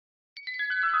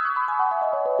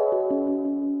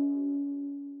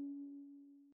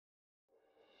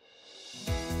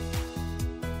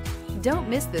Don't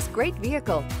miss this great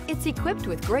vehicle. It's equipped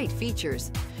with great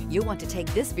features. You'll want to take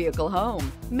this vehicle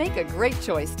home. Make a great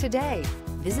choice today.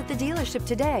 Visit the dealership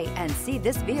today and see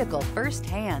this vehicle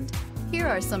firsthand. Here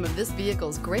are some of this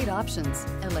vehicle's great options: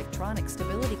 electronic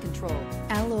stability control,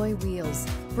 alloy wheels,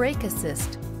 brake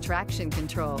assist, traction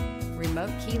control,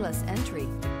 remote keyless entry,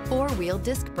 four-wheel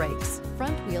disc brakes,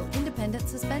 front-wheel independent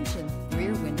suspension,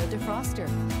 rear window defroster,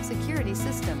 security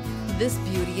system. This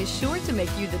beauty is sure to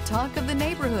make you the talk of the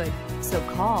neighborhood. So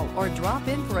call or drop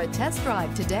in for a test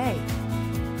drive today.